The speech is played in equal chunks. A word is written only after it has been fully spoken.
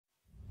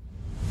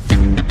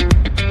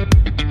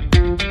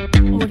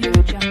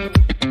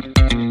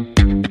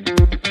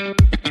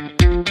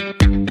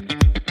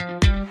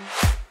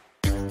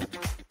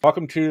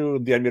welcome to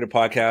the Unmuted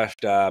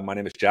Podcast. My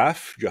name is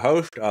Jeff, your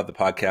host of the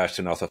podcast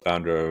and also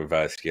founder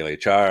of Scale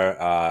HR.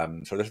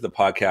 So this is the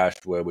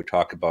podcast where we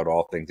talk about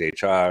all things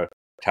HR,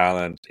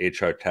 talent,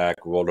 HR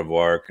tech, world of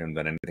work, and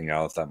then anything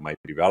else that might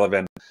be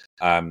relevant.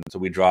 So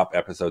we drop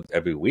episodes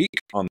every week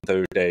on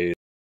Thursdays,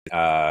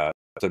 so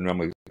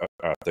normally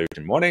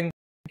Thursday morning.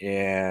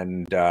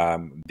 And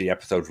the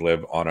episodes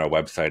live on our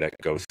website at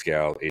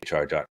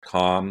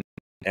GoScaleHR.com.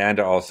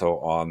 And also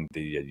on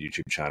the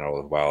YouTube channel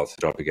as well. So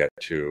don't forget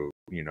to,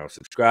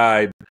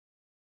 subscribe,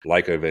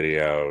 like our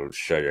videos,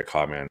 share your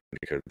comments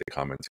because the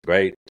comments are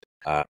great.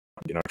 Try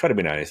to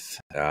be nice,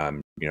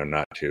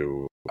 not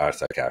too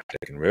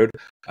sarcastic and rude.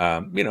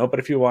 But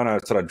if you want to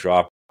sort of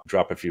drop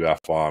a few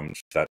F-bombs,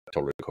 that's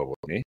totally cool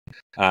with me.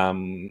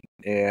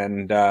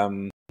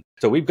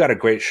 So we've got a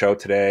great show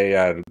today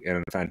and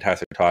a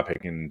fantastic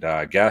topic and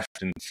guest.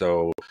 And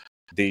so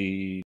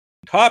the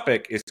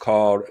topic is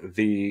called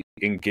the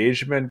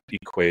engagement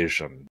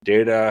equation.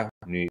 Data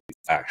meets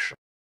action.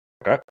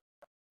 Okay.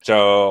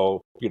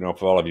 So,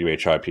 for all of you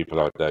HR people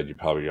out there, you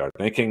probably are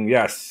thinking,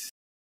 yes,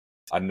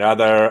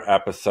 another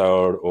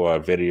episode or a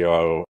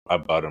video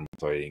about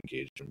employee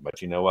engagement.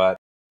 But you know what?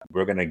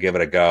 We're going to give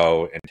it a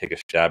go and take a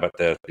stab at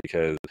this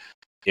because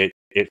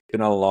it's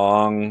been a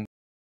long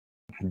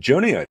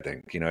journey, I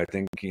think.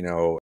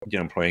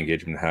 Employee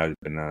engagement has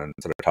been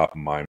sort of top of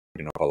mind,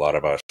 for a lot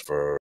of us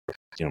for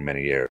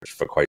many years,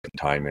 for quite some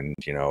time. And,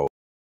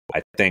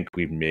 I think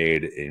we've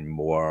made a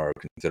more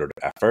considered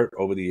effort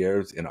over the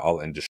years in all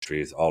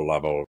industries, all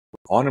levels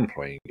on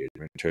employee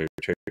engagement to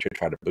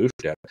try to boost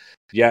it.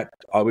 Yet,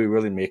 are we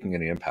really making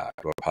any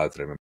impact or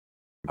positive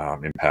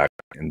impact?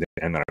 And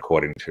then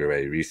according to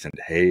a recent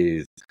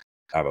Hayes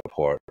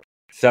report,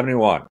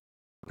 71%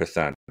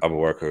 of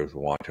workers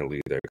want to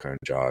leave their current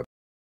job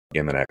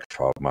in the next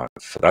 12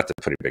 months. So that's a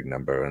pretty big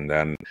number. And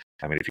then,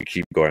 if you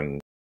keep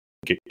going,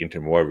 get into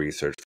more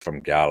research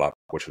from Gallup,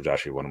 which was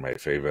actually one of my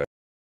favorite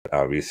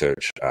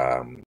research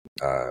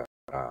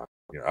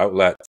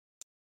outlets,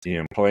 the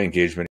employee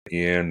engagement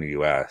in the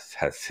U.S.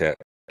 has hit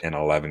an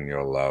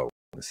 11-year low.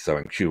 So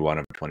in Q1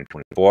 of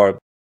 2024,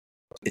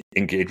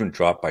 engagement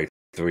dropped by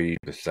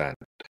 3%,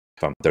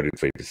 from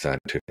 33%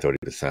 to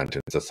 30%.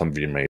 And so some of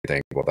you may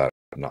think, well, that's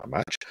not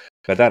much,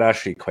 but that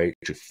actually equates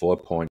to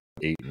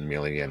 4.8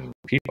 million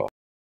people.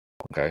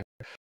 Okay.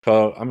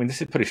 So,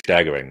 this is pretty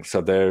staggering. So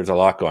there's a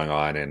lot going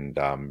on. And,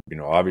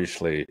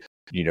 obviously,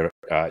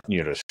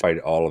 despite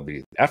all of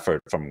the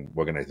effort from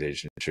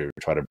organizations to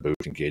try to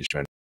boost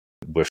engagement,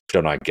 we're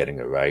still not getting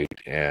it right.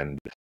 And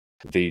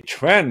the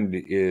trend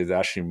is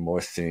actually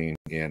more seen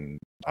in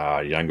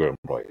younger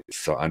employees,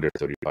 so under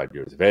 35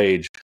 years of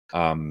age,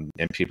 and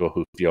people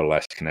who feel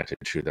less connected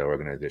to their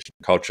organization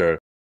culture,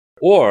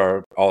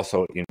 or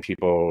also in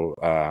people,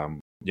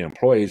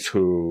 employees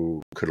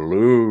who could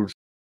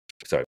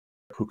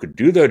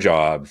do their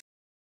jobs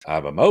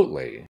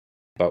remotely,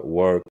 but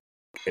work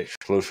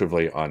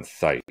exclusively on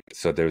site.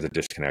 So there's a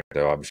disconnect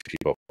there. Obviously,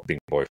 people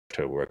being forced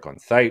to work on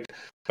site,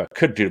 but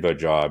could do their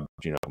job,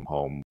 from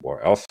home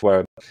or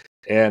elsewhere.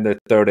 And the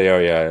third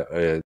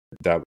area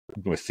that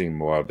we're seeing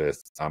more of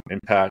this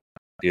impact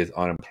is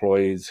on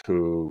employees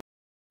who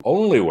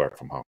only work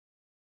from home.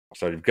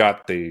 So you've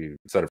got the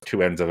sort of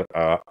two ends of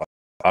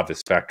the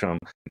spectrum,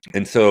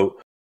 and so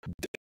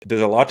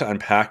there's a lot to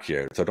unpack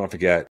here. So don't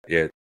forget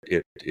it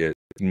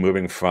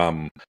moving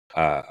from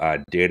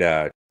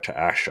data to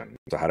action.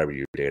 So how do we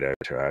use data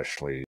to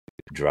actually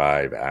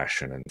drive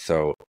action? And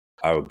so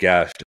our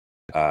guest,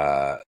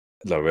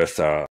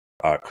 Larissa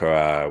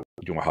Currah,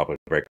 you want to help us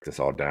break this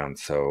all down.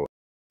 So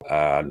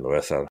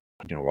Larissa,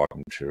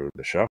 welcome to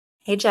the show.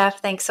 Hey, Jeff.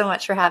 Thanks so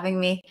much for having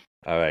me.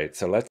 All right,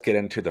 so let's get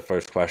into the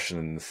first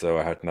question. So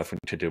it has nothing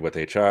to do with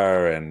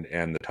HR and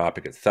the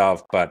topic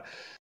itself, but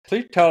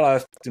please tell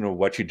us,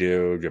 what you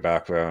do, your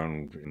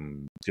background,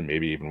 and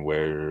maybe even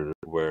where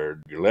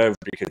you live,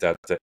 because that's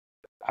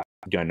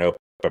I know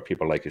for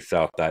people like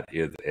yourself, that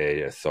is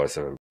a source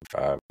of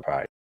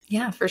pride.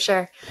 Yeah, for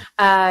sure.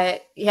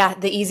 The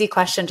easy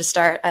question to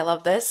start. I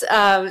love this.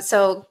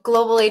 So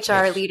global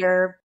HR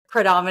leader,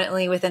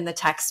 predominantly within the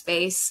tech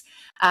space.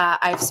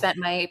 I've spent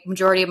my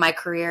majority of my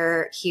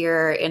career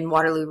here in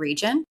Waterloo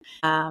region,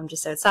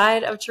 just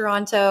outside of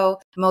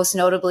Toronto. Most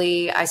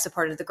notably, I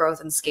supported the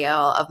growth and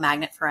scale of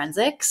Magnet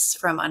Forensics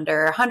from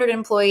under 100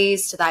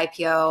 employees to the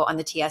IPO on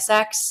the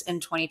TSX in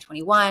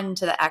 2021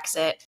 to the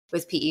exit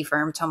with PE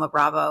firm Thoma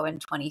Bravo in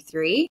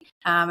 23.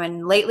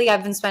 And lately,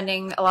 I've been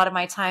spending a lot of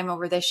my time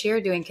over this year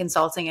doing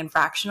consulting and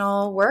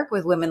fractional work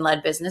with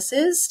women-led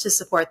businesses to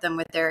support them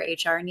with their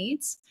HR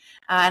needs.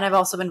 And I've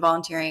also been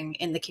volunteering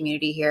in the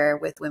community here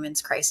with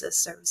women's crisis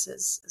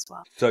services as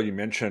well. So you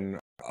mentioned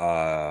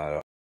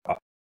a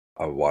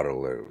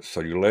Waterloo. So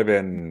you live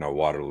in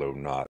Waterloo,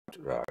 not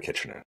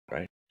Kitchener,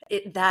 right?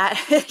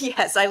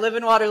 Yes, I live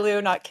in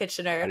Waterloo, not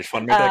Kitchener. I just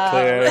want to make that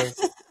clear.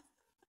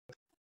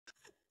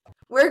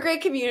 We're a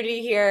great community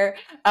here.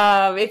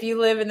 If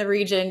you live in the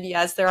region,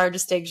 yes, there are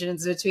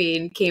distinctions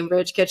between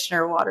Cambridge,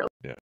 Kitchener, Waterloo.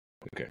 Yeah.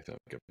 Okay, so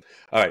good.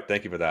 All right,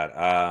 thank you for that.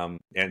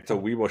 And so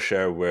we will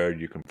share where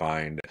you can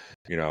find,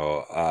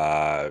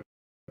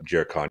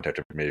 your contact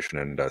information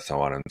and so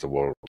on, and so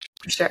we'll,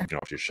 For sure.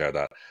 if you share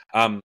that.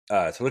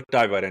 So let's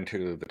dive right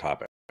into the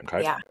topic.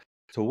 Okay. Yeah.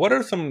 So what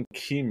are some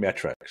key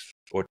metrics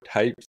or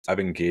types of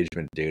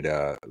engagement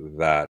data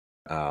that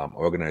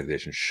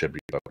organizations should be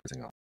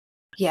focusing on?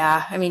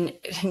 Yeah. I mean,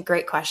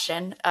 great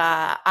question.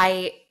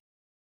 I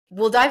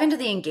will dive into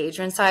the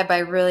engagement side, but I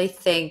really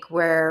think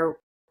where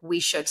we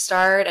should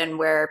start and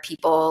where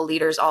people,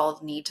 leaders all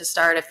need to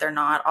start if they're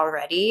not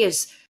already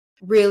is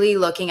really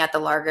looking at the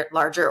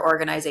larger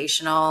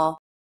organizational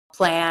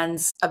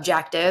plans,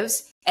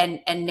 objectives,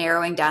 and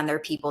narrowing down their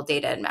people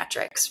data and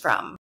metrics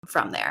from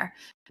there.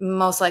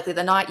 Most likely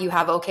than not, you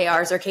have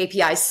OKRs or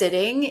KPIs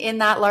sitting in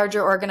that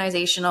larger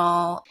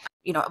organizational,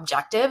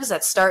 objectives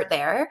that start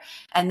there,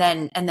 and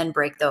then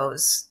break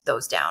those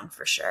down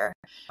for sure.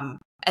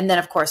 And then,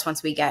 of course,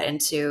 once we get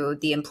into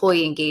the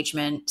employee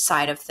engagement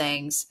side of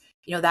things,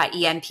 that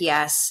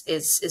ENPS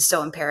is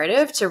so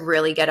imperative to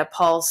really get a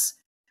pulse.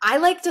 I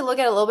like to look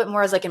at it a little bit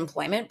more as like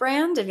employment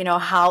brand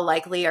of, how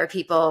likely are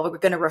people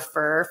going to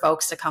refer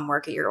folks to come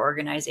work at your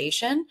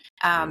organization.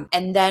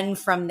 And then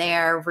from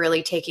there,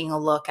 really taking a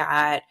look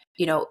at,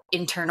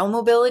 internal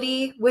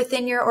mobility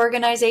within your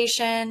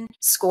organization,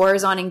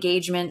 scores on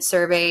engagement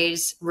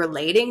surveys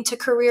relating to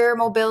career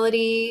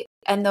mobility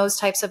and those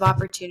types of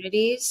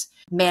opportunities,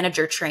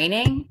 manager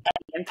training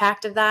and the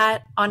impact of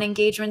that on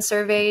engagement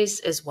surveys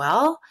as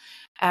well.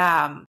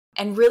 And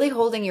really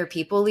holding your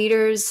people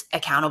leaders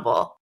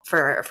accountable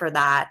for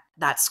that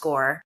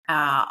score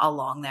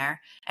along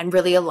there, and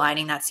really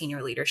aligning that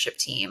senior leadership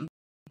team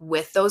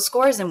with those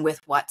scores and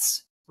with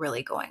what's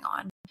really going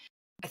on.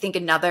 I think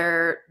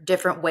another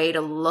different way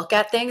to look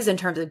at things in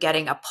terms of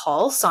getting a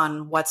pulse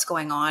on what's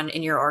going on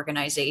in your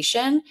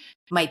organization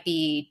might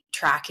be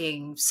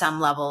tracking some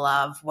level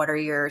of what are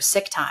your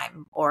sick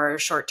time or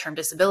short-term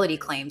disability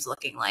claims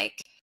looking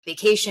like,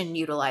 vacation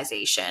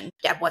utilization,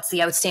 what's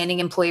the outstanding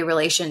employee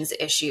relations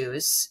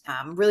issues,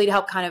 really to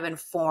help kind of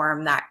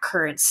inform that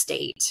current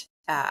state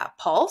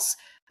pulse.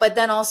 But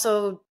then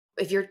also,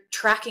 if you're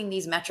tracking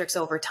these metrics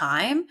over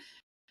time,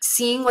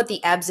 seeing what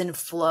the ebbs and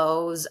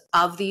flows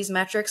of these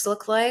metrics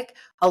look like,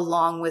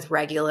 along with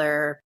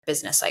regular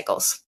business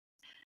cycles,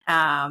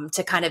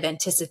 to kind of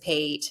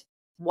anticipate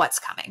what's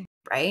coming,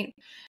 right?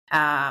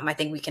 I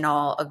think we can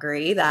all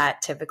agree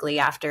that typically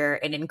after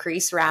an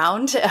increase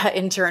round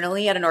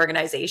internally at an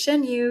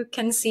organization, you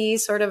can see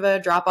sort of a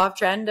drop-off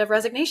trend of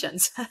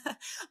resignations.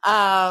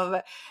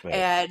 Right.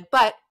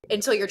 But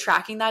until you're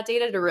tracking that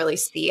data to really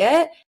see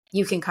it,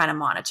 you can kind of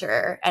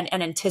monitor and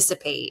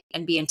anticipate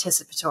and be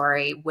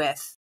anticipatory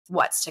with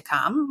what's to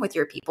come with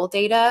your people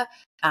data,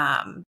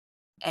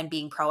 and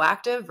being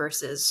proactive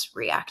versus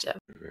reactive.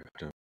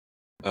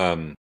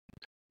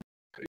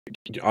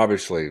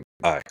 Obviously,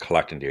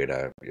 collecting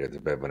data is a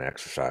bit of an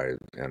exercise,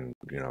 and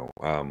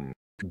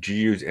do you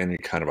use any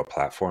kind of a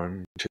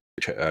platform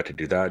to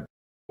do that,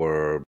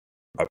 or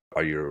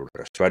are you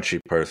a spreadsheet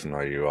person?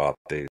 Are you off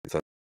the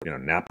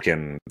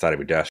napkin side of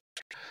your desk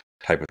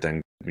type of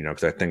thing?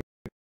 Because I think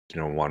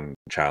one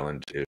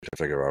challenge is to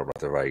figure out what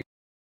the right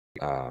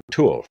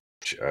tool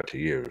to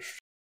use.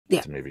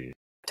 Yeah. So maybe.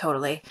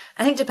 Totally.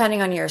 I think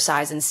depending on your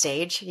size and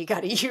stage, you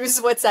got to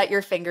use what's at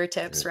your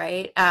fingertips,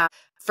 right?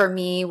 For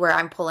me, where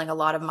I'm pulling a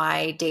lot of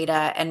my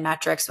data and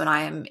metrics when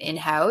I am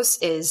in-house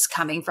is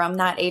coming from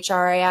that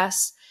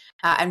HRIS,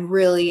 and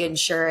really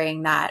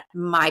ensuring that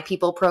my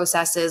people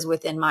processes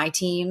within my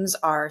teams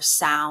are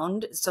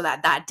sound so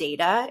that that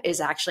data is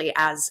actually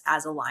as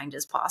aligned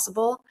as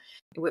possible.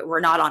 We're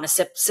not on a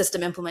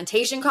system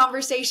implementation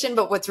conversation,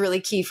 but what's really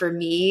key for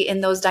me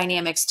in those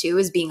dynamics too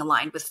is being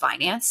aligned with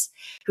finance,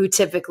 who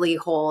typically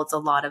holds a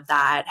lot of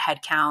that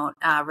headcount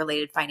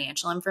related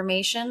financial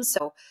information.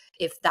 So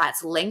if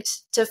that's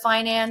linked to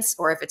finance,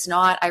 or if it's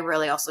not, I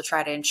really also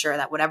try to ensure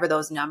that whatever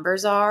those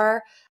numbers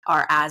are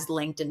as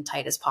linked and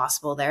tight as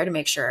possible there to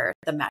make sure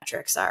the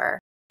metrics are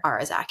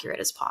as accurate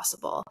as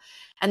possible.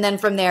 And then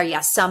from there,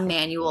 yes, some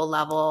manual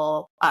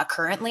level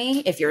currently,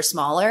 if you're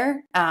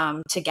smaller,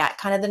 to get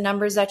kind of the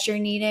numbers that you're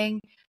needing.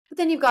 But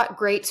then you've got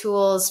great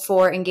tools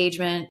for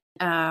engagement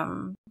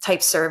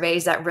type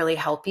surveys that really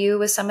help you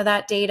with some of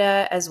that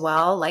data as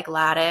well, like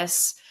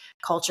Lattice,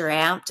 Culture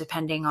Amp,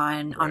 depending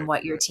on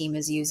what your team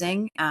is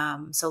using.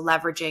 So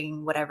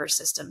leveraging whatever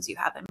systems you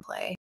have in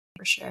play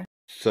for sure.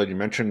 So you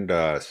mentioned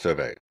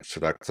survey.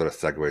 So that sort of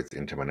segues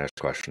into my next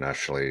question.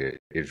 Actually,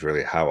 is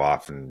really how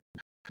often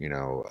you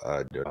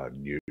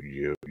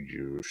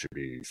should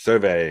be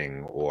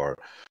surveying or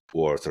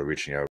sort of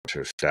reaching out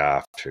to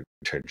staff to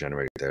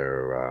generate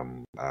their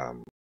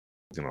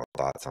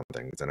thoughts on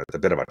things. And it's a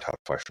bit of a tough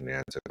question to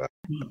answer, but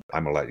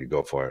I'm gonna let you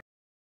go for it.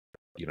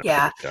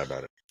 Yeah.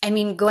 About it. I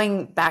mean,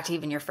 going back to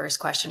even your first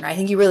question, right? I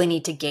think you really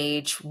need to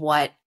gauge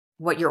what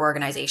your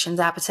organization's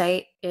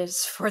appetite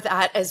is for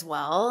that as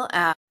well.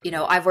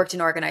 I've worked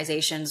in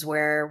organizations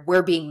where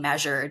we're being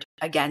measured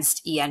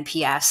against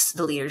ENPS,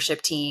 the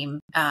leadership team,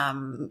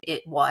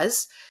 it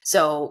was.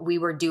 So we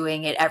were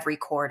doing it every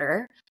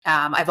quarter.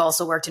 I've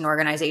also worked in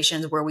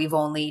organizations where we've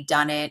only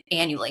done it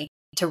annually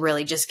to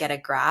really just get a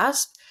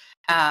grasp.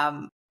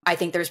 I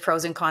think there's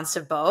pros and cons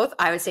to both.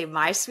 I would say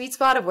my sweet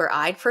spot of where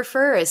I'd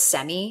prefer is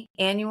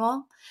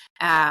semi-annual.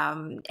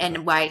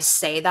 And why I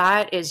say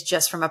that is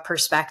just from a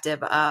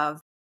perspective of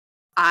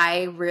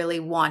I really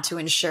want to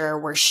ensure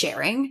we're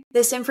sharing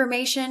this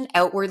information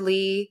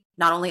outwardly,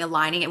 not only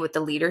aligning it with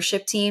the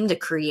leadership team to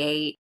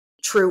create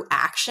true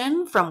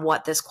action from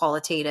what this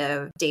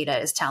qualitative data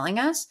is telling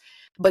us,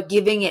 but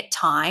giving it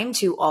time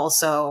to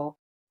also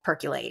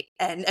percolate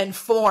and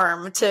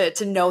form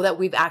to know that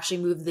we've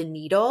actually moved the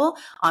needle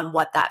on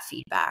what that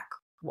feedback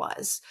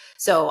was.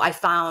 So I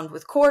found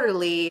with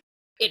quarterly,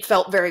 it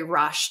felt very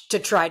rushed to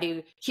try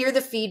to hear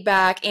the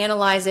feedback,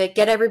 analyze it,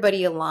 get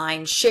everybody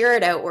aligned, share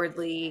it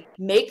outwardly,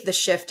 make the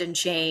shift and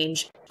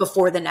change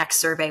before the next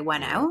survey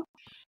went out.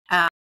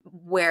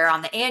 Where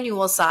on the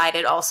annual side,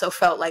 it also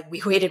felt like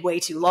we waited way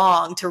too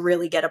long to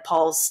really get a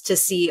pulse to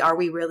see, are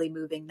we really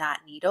moving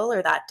that needle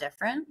or that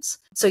difference?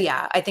 So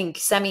yeah, I think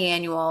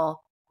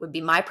semi-annual would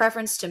be my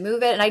preference to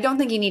move it. And I don't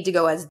think you need to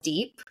go as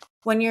deep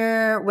when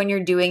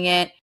you're doing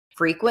it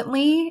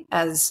frequently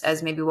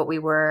as maybe what we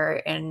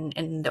were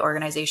in the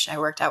organization I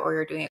worked at where we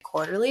were doing it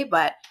quarterly,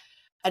 but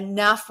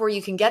enough where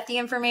you can get the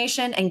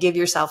information and give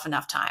yourself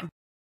enough time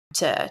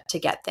to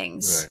get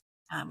things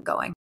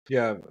going.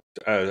 Yeah.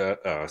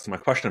 So my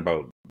question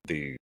about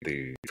the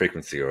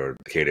frequency or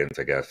the cadence,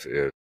 I guess,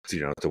 is,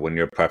 so when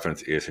your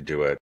preference is to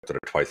do it sort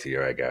of twice a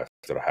year, I guess,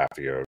 sort of half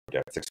a year,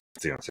 6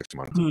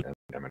 months,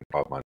 and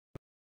 12 months.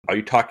 Are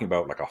you talking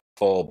about like a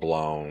full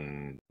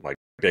blown, like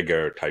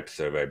bigger type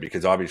survey?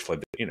 Because obviously,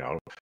 there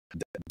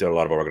are a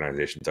lot of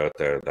organizations out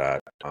there that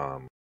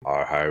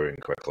are hiring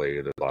quickly.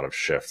 There's a lot of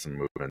shifts and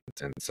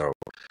movements, and so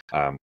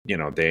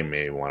they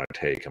may want to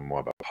take a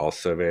more of a pulse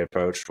survey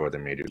approach, or they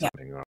may do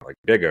something like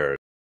bigger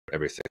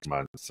every 6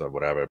 months or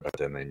whatever. But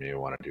then they may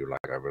want to do like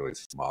a really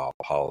small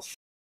pulse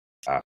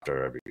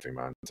after every 3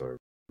 months, or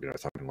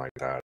something like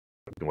that.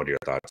 What are your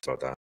thoughts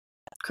about that?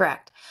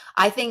 Correct.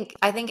 I think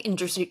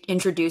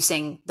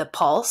introducing the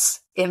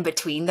pulse in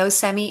between those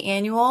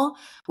semi-annual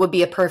would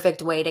be a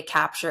perfect way to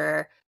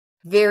capture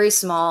very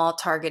small,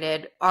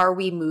 targeted, are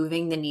we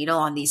moving the needle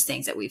on these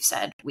things that we've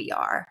said we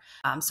are?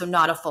 So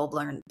not a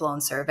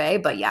full-blown survey,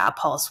 but yeah, a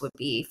pulse would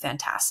be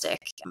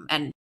fantastic.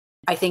 And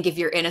I think if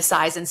you're in a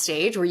size and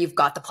stage where you've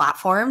got the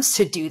platforms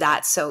to do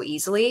that so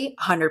easily,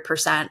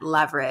 100%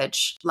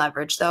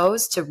 leverage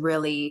those to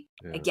really,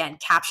 again,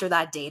 capture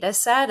that data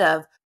set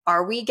of,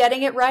 are we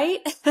getting it right?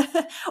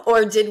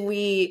 Or do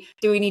we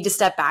need to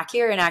step back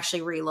here and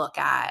actually relook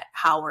at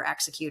how we're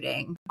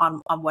executing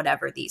on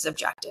whatever these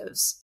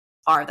objectives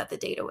are that the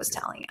data was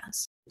telling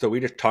us? So we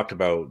just talked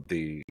about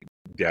the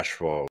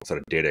actual sort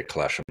of data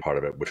collection part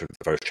of it, which was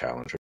the first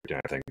challenge. I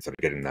think sort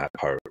of getting that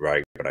part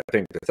right. But I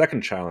think the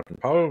second challenge, and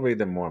probably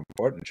the more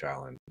important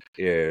challenge,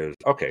 is,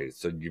 okay,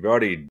 so you've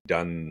already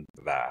done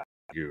that.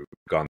 You've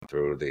gone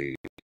through the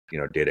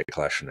data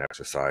collection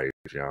exercise.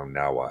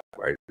 Now what,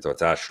 right? So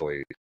it's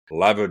actually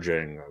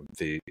leveraging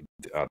the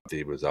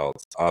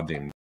results of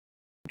the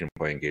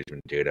employee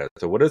engagement data.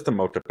 So what is the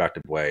most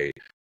effective way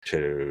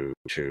to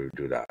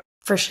do that?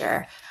 For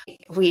sure.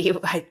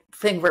 I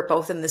think we're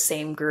both in the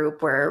same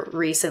group where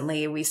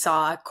recently we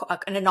saw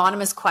an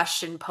anonymous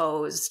question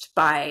posed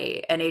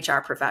by an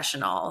HR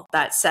professional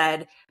that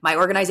said, my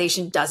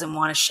organization doesn't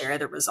want to share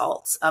the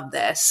results of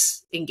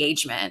this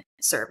engagement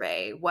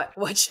survey.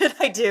 What should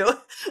I do?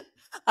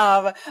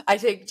 I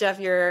think, Jeff,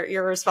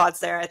 your response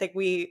there, I think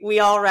we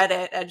all read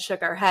it and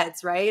shook our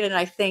heads, right? And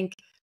I think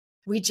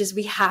we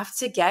have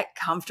to get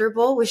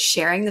comfortable with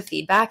sharing the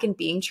feedback and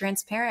being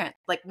transparent,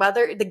 like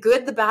whether the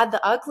good, the bad,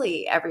 the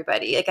ugly,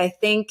 everybody. Like, I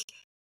think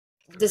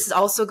this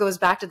also goes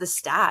back to the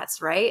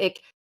stats, right?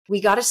 Like,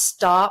 we got to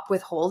stop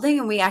withholding,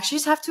 and we actually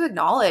just have to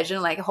acknowledge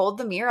and like hold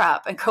the mirror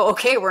up and go,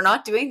 okay, we're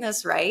not doing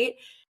this right,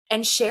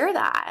 and share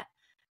that.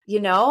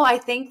 I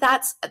think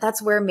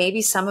that's where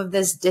maybe some of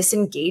this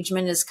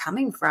disengagement is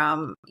coming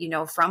from,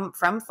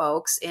 from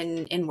folks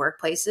in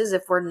workplaces.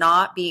 If we're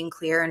not being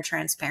clear and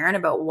transparent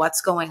about what's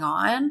going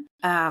on,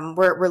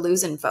 we're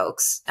losing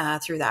folks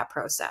through that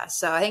process.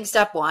 So I think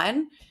step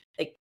one,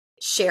 like,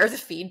 share the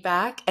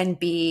feedback and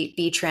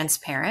be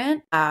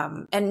transparent.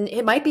 And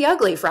it might be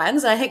ugly,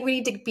 friends. I think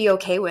we need to be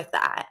okay with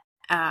that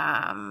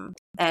and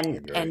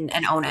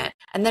own it.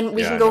 And then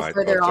we can go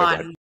further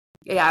on.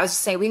 Yeah, I was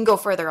just saying we can go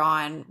further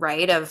on,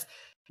 right? Of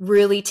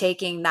really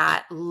taking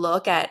that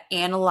look at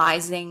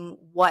analyzing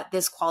what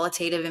this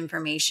qualitative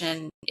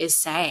information is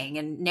saying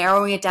and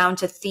narrowing it down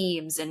to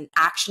themes and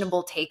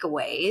actionable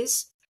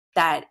takeaways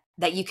that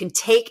you can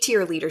take to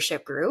your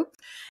leadership group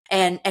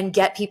and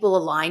get people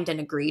aligned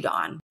and agreed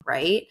on,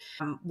 right?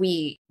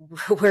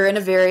 We're in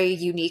a very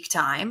unique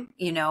time,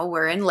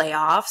 we're in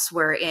layoffs,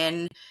 we're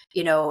in,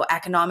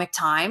 economic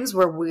times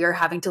where we're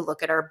having to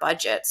look at our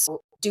budgets.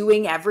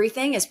 Doing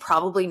everything is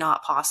probably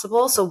not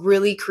possible. So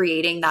really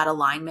creating that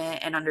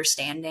alignment and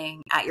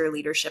understanding at your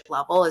leadership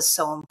level is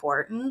so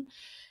important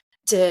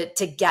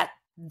to get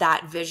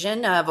that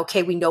vision of,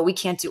 okay, we know we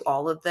can't do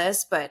all of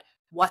this, but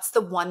what's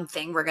the one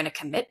thing we're going to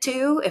commit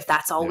to if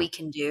that's all we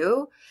can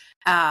do,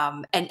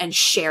 and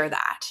share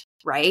that,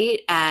 right?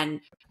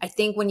 And I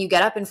think when you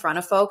get up in front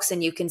of folks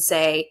and you can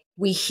say,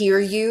 we hear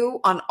you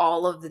on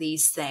all of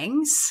these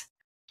things,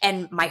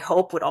 and my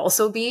hope would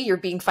also be you're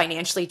being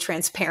financially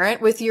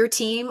transparent with your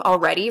team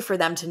already for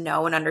them to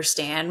know and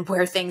understand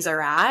where things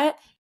are at.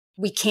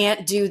 We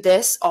can't do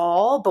this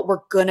all, but we're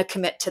going to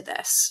commit to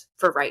this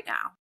for right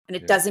now. And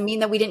it doesn't mean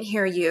that we didn't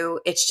hear you.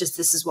 It's just,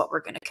 this is what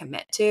we're going to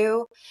commit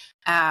to.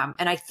 And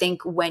I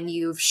think when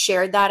you've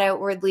shared that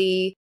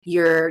outwardly,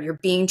 you're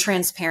being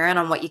transparent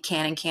on what you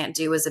can and can't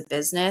do as a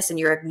business, and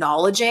you're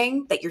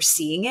acknowledging that you're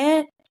seeing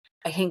it,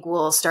 I think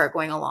we'll start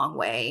going a long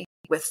way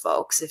with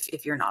folks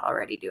if you're not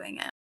already doing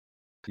it.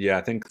 Yeah,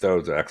 I think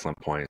those are excellent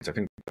points. I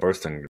think the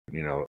first thing,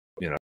 that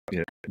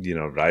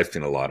I've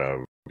seen a lot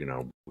of,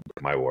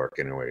 with my work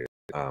anyway,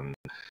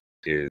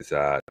 is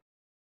that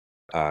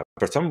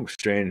for some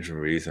strange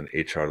reason,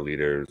 HR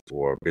leaders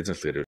or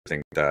business leaders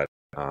think that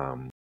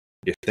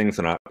if things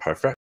are not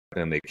perfect,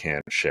 then they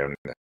can't share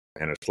anything.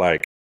 And it's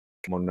like,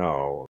 well,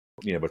 no,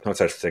 but there's no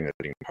such thing as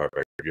being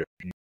perfect.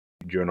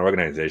 You're an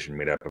organization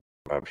made up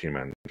of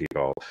human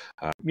people.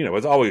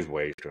 There's always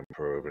ways to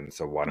improve, and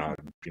so why not,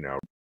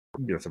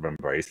 sort of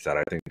embrace that.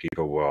 I think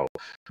people will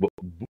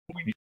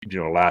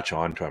latch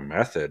on to a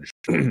message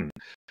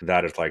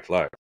that is like,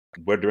 look,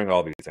 we're doing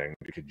all these things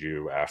because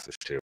you asked us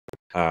to.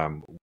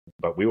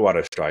 But we want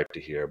to strive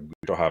to hear. We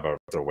still have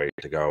a way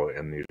to go,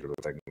 and these are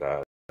the things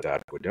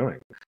that we're doing.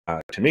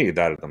 To me,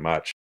 that is a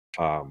much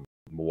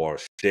more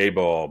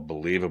stable,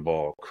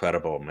 believable,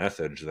 credible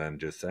message than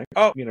just saying,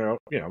 "Oh,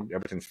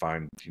 everything's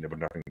fine, but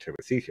nothing to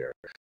see here."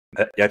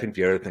 I think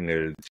the other thing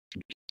is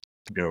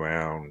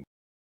around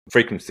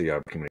frequency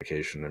of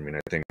communication. I mean, I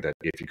think that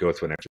if you go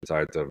through an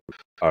exercise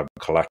of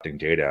collecting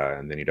data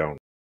and then you don't,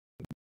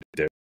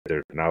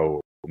 there's no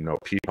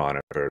peep on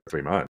it for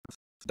 3 months,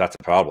 that's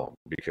a problem,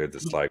 because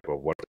it's like, well,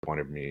 what's the point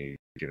of me,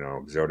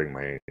 exerting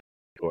my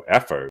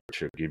effort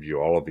to give you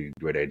all of these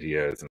great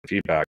ideas and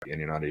feedback, and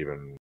you're not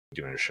even,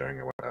 sharing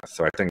it with us.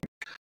 So I think,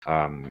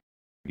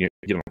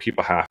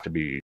 people have to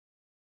be,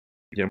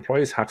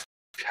 employees have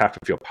to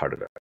feel part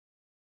of it.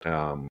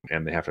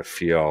 And they have to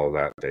feel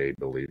that they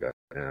believe it.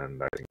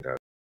 And I think that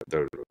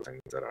those are the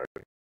things that I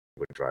think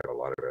would drive a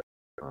lot of it.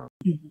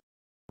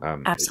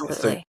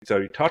 Absolutely. So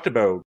you talked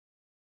about,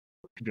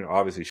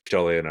 obviously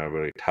still in a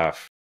really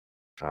tough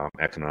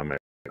economic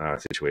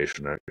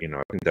situation. I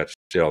think that's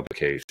still the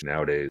case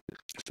nowadays.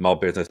 Small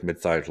business,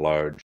 mid-sized,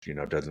 large,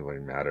 doesn't really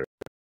matter.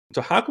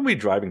 So how can we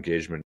drive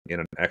engagement in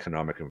an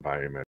economic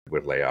environment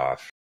with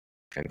layoffs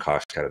and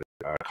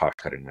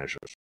cost-cutting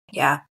measures?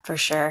 Yeah, for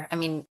sure. I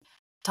mean,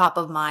 top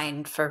of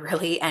mind for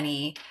really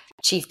any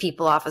chief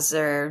people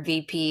officer,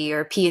 VP,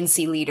 or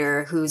P&C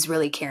leader who's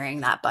really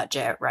carrying that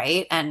budget,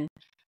 right? And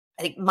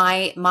I think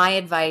my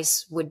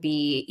advice would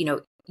be,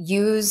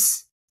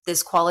 use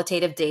this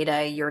qualitative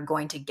data you're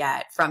going to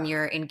get from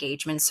your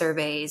engagement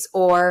surveys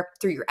or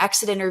through your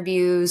exit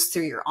interviews,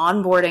 through your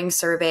onboarding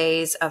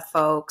surveys of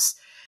folks,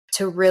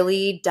 to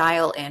really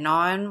dial in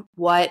on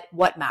what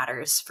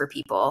matters for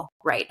people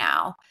right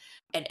now.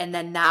 And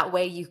then that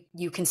way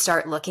you can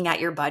start looking at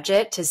your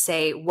budget to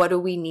say, what do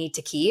we need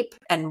to keep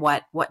and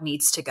what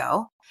needs to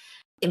go?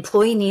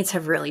 Employee needs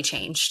have really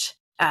changed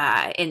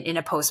in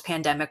a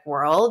post-pandemic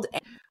world.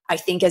 I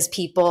think as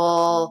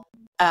people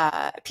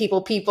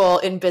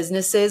in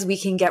businesses, we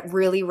can get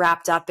really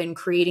wrapped up in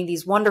creating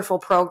these wonderful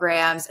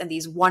programs and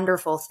these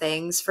wonderful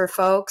things for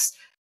folks.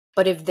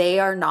 But if they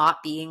are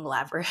not being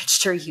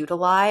leveraged or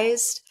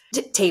utilized,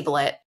 table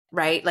it.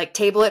 Right? Like,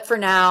 table it for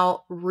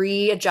now,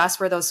 readjust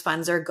where those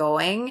funds are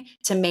going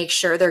to make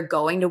sure they're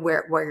going to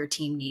where your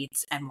team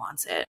needs and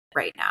wants it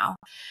right now.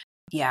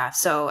 Yeah.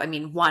 So, I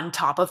mean, one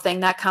top of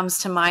thing that comes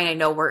to mind, I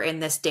know we're in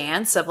this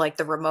dance of like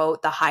the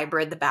remote, the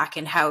hybrid, the back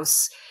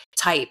in-house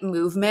type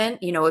movement.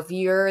 If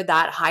you're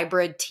that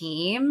hybrid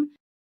team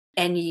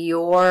and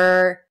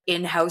your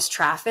in-house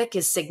traffic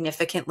is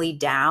significantly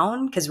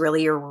down, because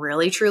really you're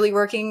really truly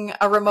working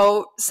a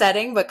remote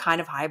setting, but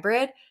kind of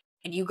hybrid,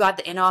 and you got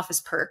the in-office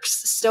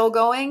perks still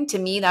going, to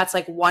me, that's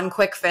like one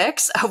quick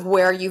fix of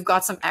where you've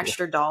got some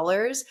extra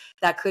dollars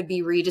that could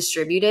be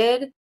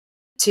redistributed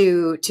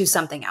to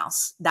something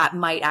else that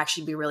might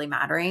actually be really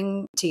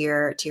mattering to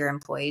your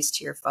employees,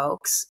 to your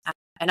folks.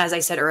 And as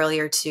I said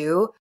earlier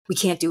too, we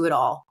can't do it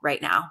all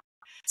right now.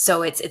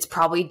 So it's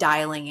probably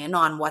dialing in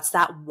on what's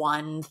that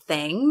one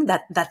thing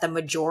that the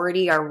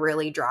majority are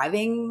really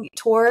driving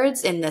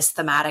towards in this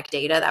thematic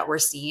data that we're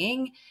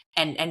seeing,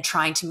 and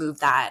trying to move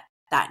that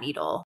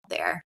needle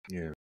there.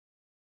 Yeah.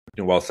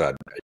 Well said.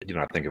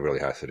 I think it really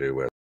has to do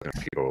with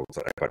people's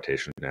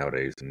expectations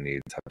nowadays and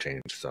needs have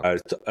changed.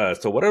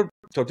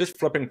 So just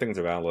flipping things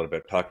around a little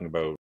bit, talking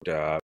about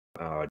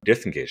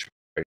disengagement.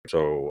 Right?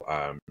 So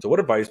what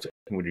advice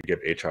would you give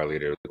HR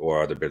leaders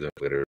or other business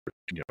leaders,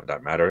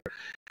 that matter,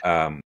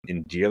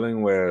 in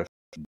dealing with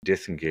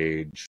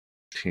disengaged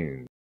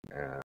teams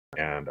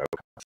and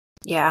outcomes?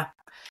 Yeah.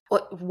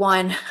 Well,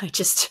 one, I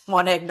just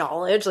want to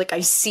acknowledge, like,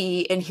 I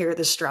see and hear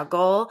the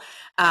struggle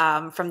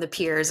from the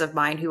peers of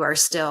mine who are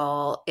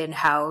still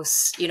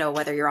in-house,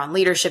 whether you're on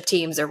leadership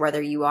teams or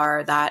whether you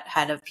are that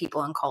head of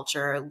people and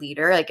culture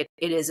leader, like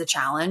it is a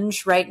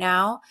challenge right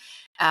now.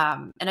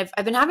 And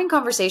I've been having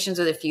conversations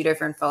with a few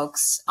different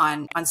folks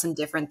on some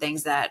different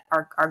things that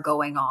are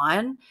going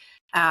on.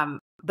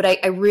 But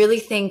I really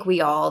think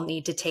we all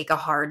need to take a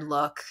hard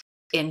look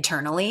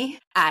internally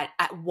at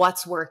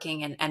what's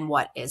working and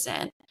what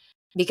isn't.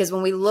 Because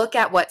when we look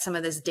at what some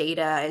of this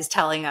data is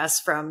telling us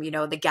from,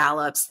 the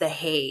Gallups, the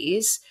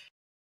Hayes,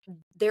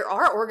 there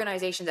are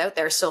organizations out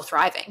there still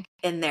thriving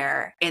in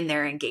their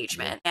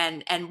engagement.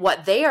 And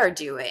what they are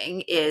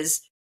doing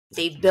is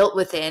they've built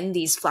within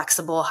these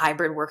flexible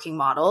hybrid working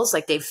models,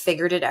 like they've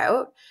figured it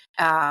out.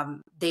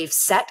 They've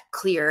set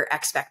clear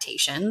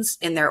expectations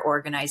in their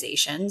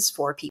organizations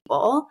for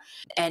people.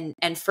 And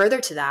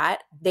further to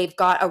that, they've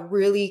got a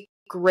really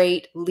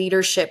great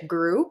leadership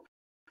group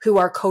who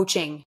are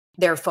coaching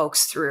their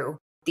folks through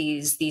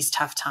these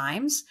tough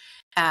times.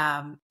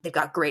 They've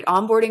got great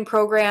onboarding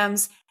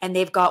programs, and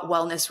they've got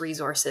wellness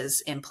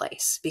resources in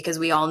place, because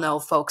we all know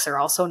folks are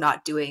also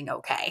not doing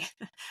okay.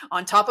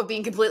 On top of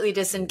being completely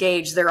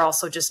disengaged, they're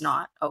also just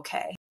not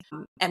okay.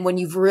 And when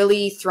you've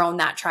really thrown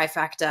that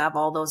trifecta of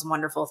all those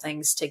wonderful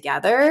things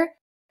together,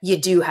 you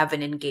do have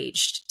an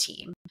engaged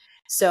team.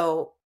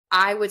 So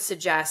I would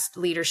suggest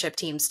leadership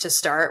teams to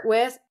start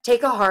with,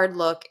 take a hard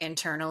look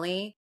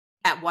internally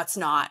at what's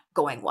not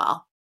going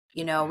well.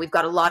 We've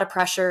got a lot of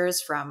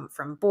pressures from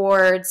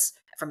boards,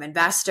 from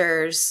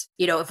investors.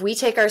 If we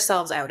take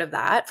ourselves out of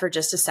that for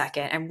just a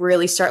second and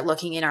really start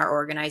looking in our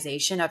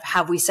organization of,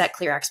 have we set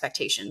clear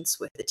expectations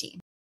with the team?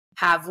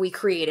 Have we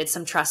created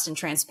some trust and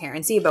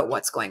transparency about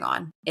what's going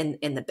on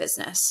in the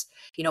business?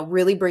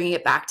 Really bringing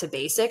it back to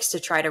basics to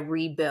try to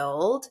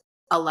rebuild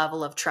a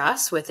level of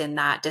trust within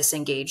that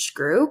disengaged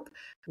group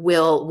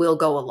will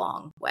go a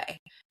long way.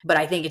 But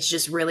I think it's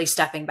just really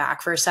stepping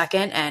back for a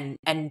second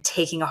and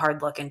taking a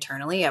hard look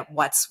internally at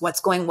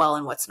what's going well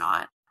and what's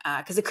not.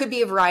 Because it could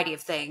be a variety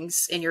of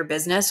things in your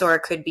business, or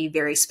it could be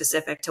very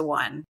specific to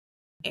one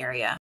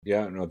area.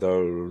 Yeah, no,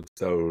 those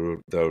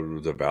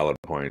are valid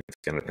points.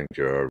 And I think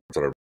you're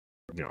sort of,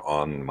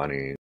 on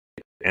money,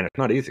 and it's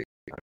not easy.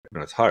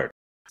 It's hard.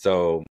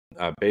 So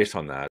based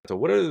on that, so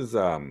what is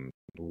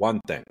one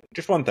thing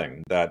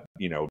that,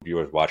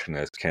 viewers watching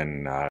this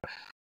can,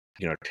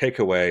 take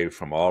away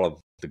from all of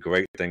the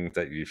great things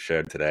that you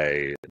shared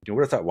today?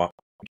 What is that one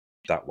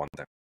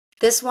thing?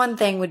 This one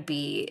thing would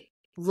be,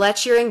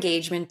 let your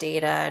engagement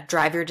data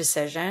drive your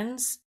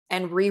decisions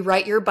and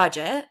rewrite your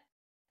budget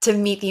to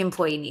meet the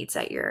employee needs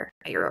at your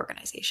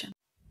organization.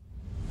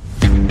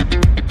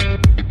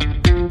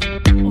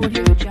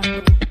 Audio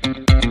Jungle.